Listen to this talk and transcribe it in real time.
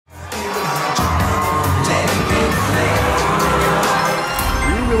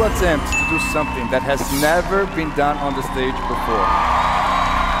attempt to do something that has never been done on the stage before.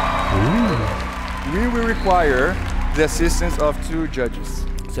 Ooh. We will require the assistance of 2 judges.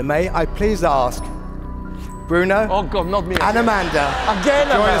 So may I please ask Bruno oh God, not me and Amanda again,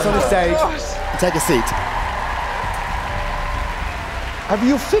 join us on the stage and take a seat. Have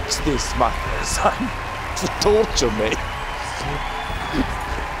you fixed this, my son? To torture me.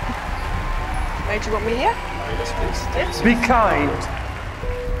 Oh, do you want me here? Yes, please. Yes. Be kind.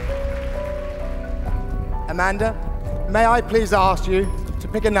 Amanda, may I please ask you to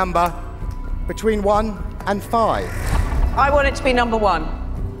pick a number between 1 and 5? I want it to be number 1.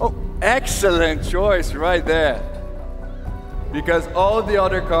 Oh, excellent choice right there. Because all the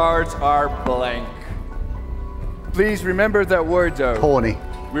other cards are blank. Please remember that word though. Horny.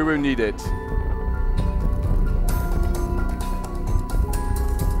 We will need it.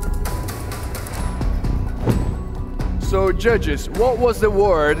 So judges, what was the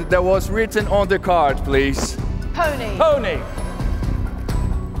word that was written on the card, please? Pony. Pony.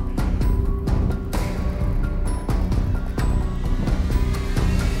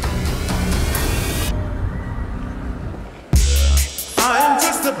 I'm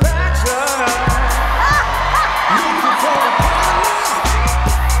just a bachelor. Looking for a partner.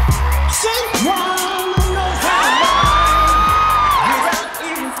 Someone who knows how to lie without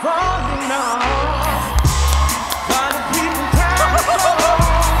even falling off. Lot of people try to go.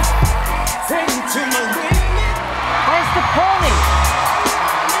 Take me to my limit. Where's the pony?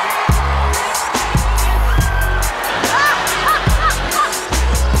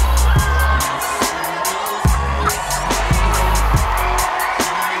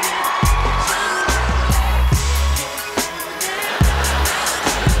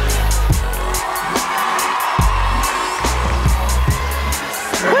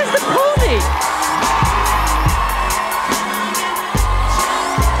 Where's the pony?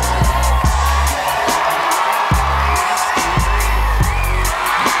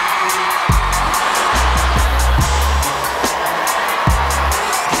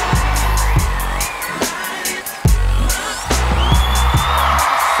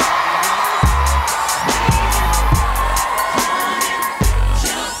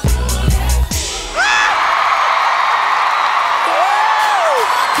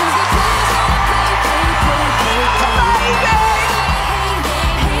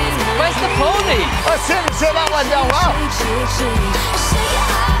 Where's the pony? That's it, that went down well.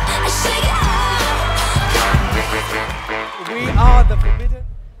 We are the forbidden.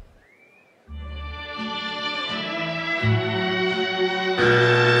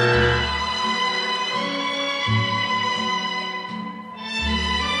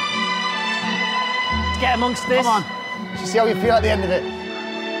 Get amongst this. Come on. Let's see how you feel at the end of it.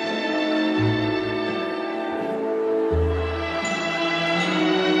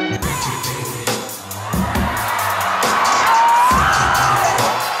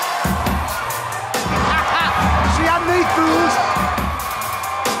 She had me fooled.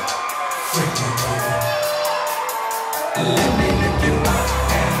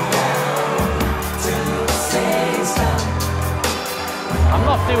 I'm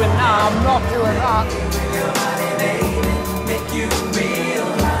not doing that. I'm not doing that.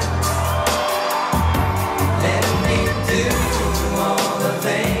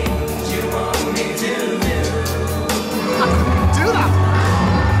 Do that.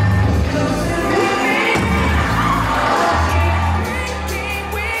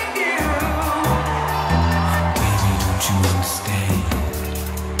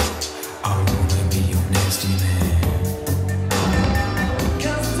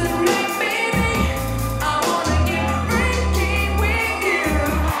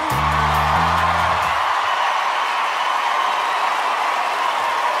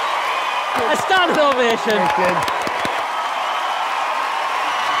 A standing ovation.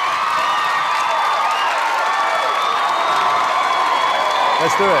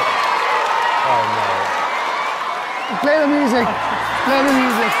 Let's do it. Oh no. Play the music. Play the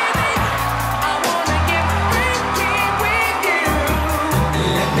music.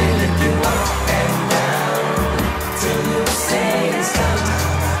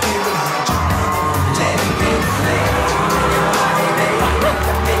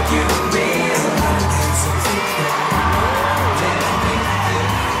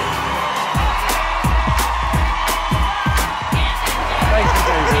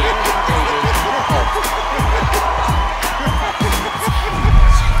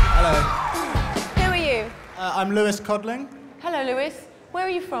 Who are you? I'm Lewis Codling. Hello, Lewis. Where are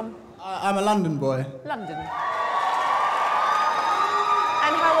you from? I'm a London boy. London. And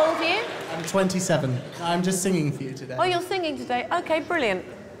how old are you? I'm 27. I'm just singing for you today. Oh, you're singing today? Okay, brilliant.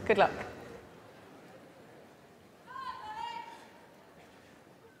 Good luck.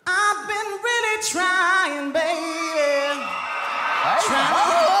 I've been really trying, baby. Trying to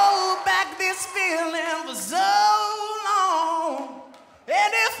hold back this feeling for so long.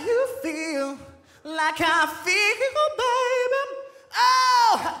 And if you feel like I feel, baby,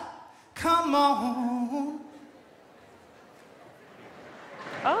 oh, come on.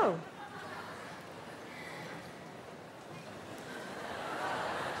 Oh.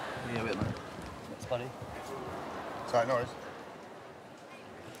 Yeah, wait a minute. It's funny. Sorry, no worries.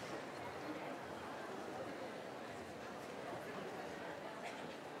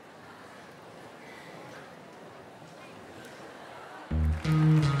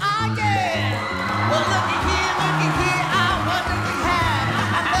 Ah, yeah. Well, looky here, what do we have?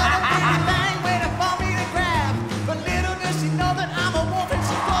 Another big thing waiting for me to grab. But little does she know that I'm a wolf and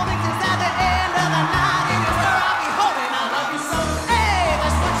she's holding, 'cause at the end of the night, it is her I'll be holding. I love you so. Hey,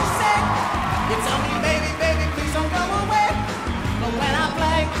 that's what she said. You tell me, baby, baby, please don't go away. But when I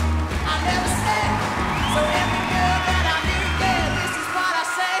play, I never stay. So every girl that I meet, yeah, this is what I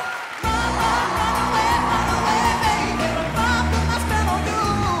say. Run, run away, baby. Run from my spell on you.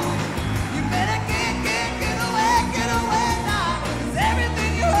 You better get away now. 'Cause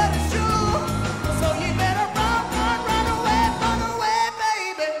everything you heard is true. So you better run away,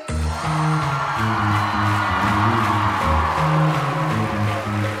 baby.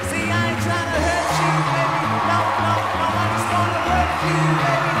 See, I ain't trying to hurt you, baby. No, I just wanna hurt you,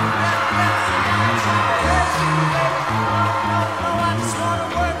 baby. See, I ain't trying to hurt you, baby. No, I just wanna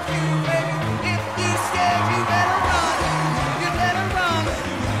work you, baby. If you scared, you better run. You better run.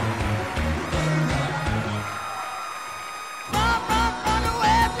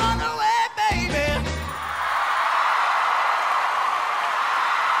 Run away, baby.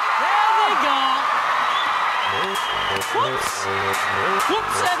 There they go. Whoops.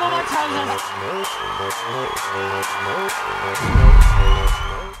 Whoops, there go my trousers.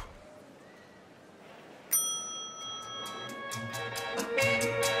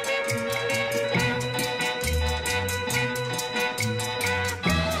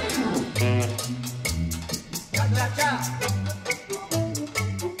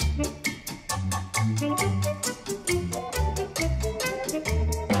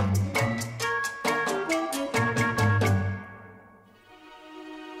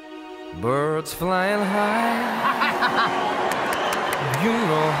 Birds flying high, you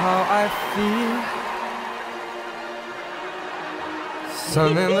know how I feel.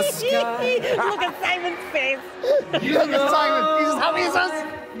 Sun in the sky. Look at Simon's face. You Look know at Simon. He's as happy as us.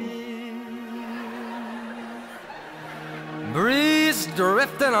 Breeze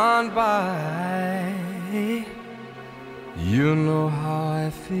drifting on by. You know how I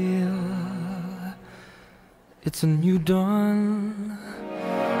feel. It's a new dawn.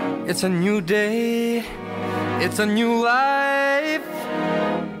 It's a new day. It's a new life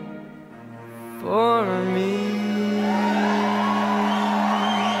for me.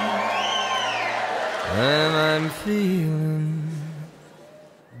 And I'm feeling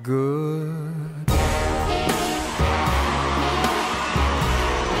good.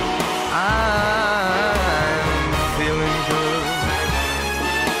 I'm feeling good.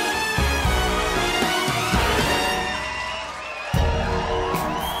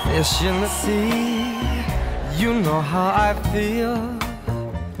 Fish in the sea, you know how I feel.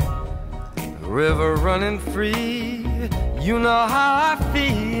 River running free, you know how I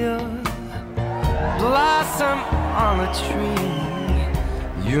feel. Blossom on a tree,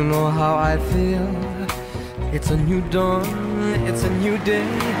 you know how I feel. It's a new dawn, it's a new day,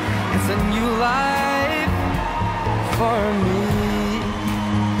 it's a new life for me.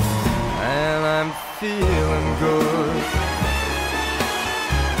 And I'm feeling good.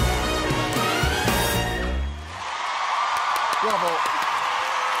 Bravo.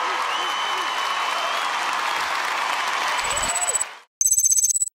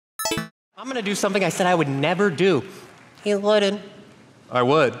 I'm gonna do something I said I would never do. You wouldn't. I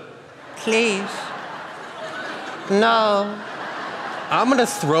would. Please. No. I'm gonna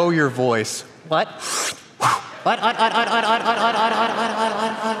throw your voice. What?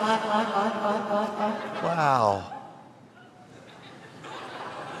 Wow.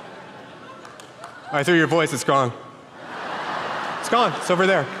 I threw your voice, it's gone. It's gone, it's over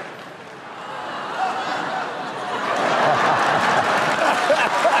there.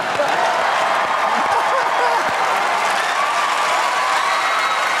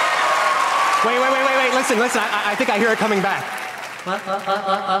 Wait, listen, I think I hear it coming back. What?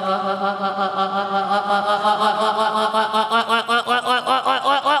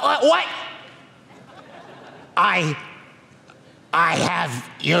 I have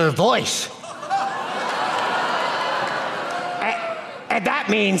your voice. And that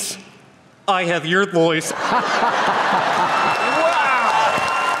means I have your voice.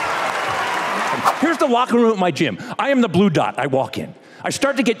 Here's the locker room at my gym. I am the blue dot. I walk in. I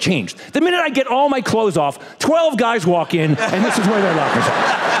start to get changed. The minute I get all my clothes off, 12 guys walk in, and this is where their lockers are.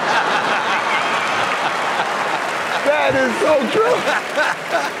 That is so true.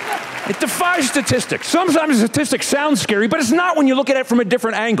 It defies statistics. Sometimes statistics sound scary, but it's not when you look at it from a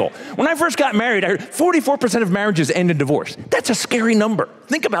different angle. When I first got married, I heard 44% of marriages end in divorce. That's a scary number.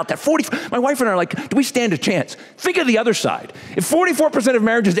 Think about that. My wife and I are like, do we stand a chance? Think of the other side. If 44% of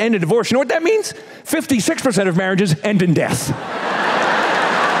marriages end in divorce, you know what that means? 56% of marriages end in death.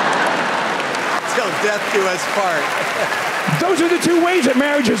 Till death do us part. Those are the two ways that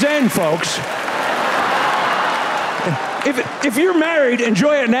marriages end, folks. If you're married,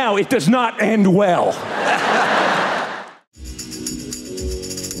 enjoy it now. It does not end well.